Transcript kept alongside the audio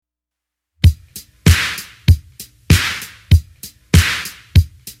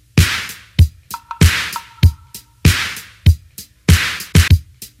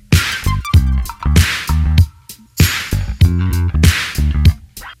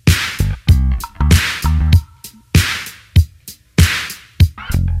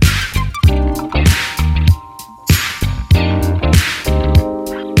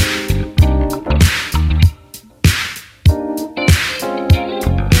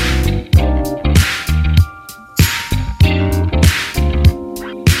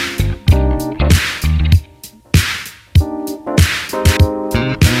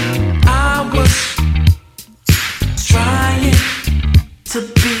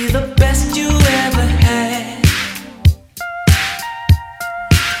the best you ever had.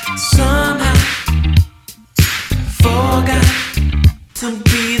 Somehow forgot to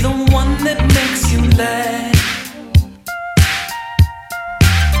be the one that makes you laugh.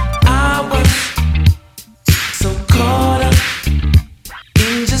 I was so caught up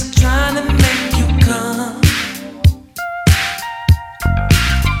in just trying to make you come,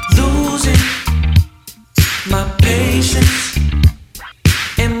 losing my patience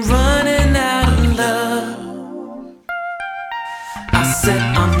and running out of love. I said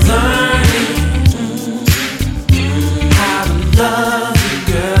I'm learning how to love you,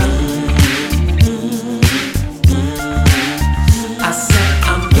 girl. I said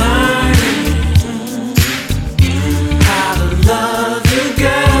I'm learning how to love you,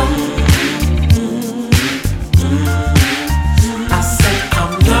 girl. I said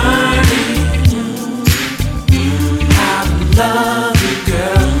I'm learning how to love you,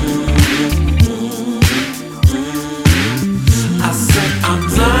 girl. I said I'm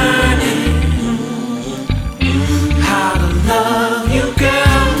learning how to love you, girl.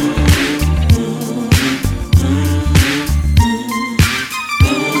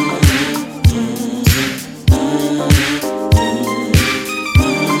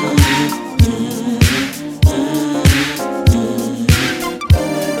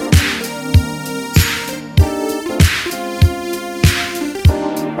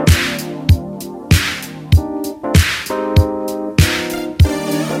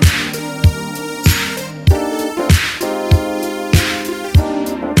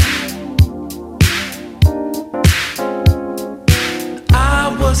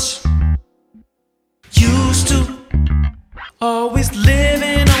 I was used to always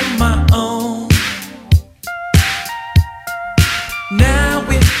living on my own. Now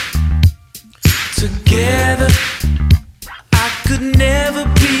we're together, I could never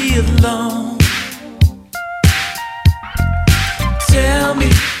be alone. Tell me,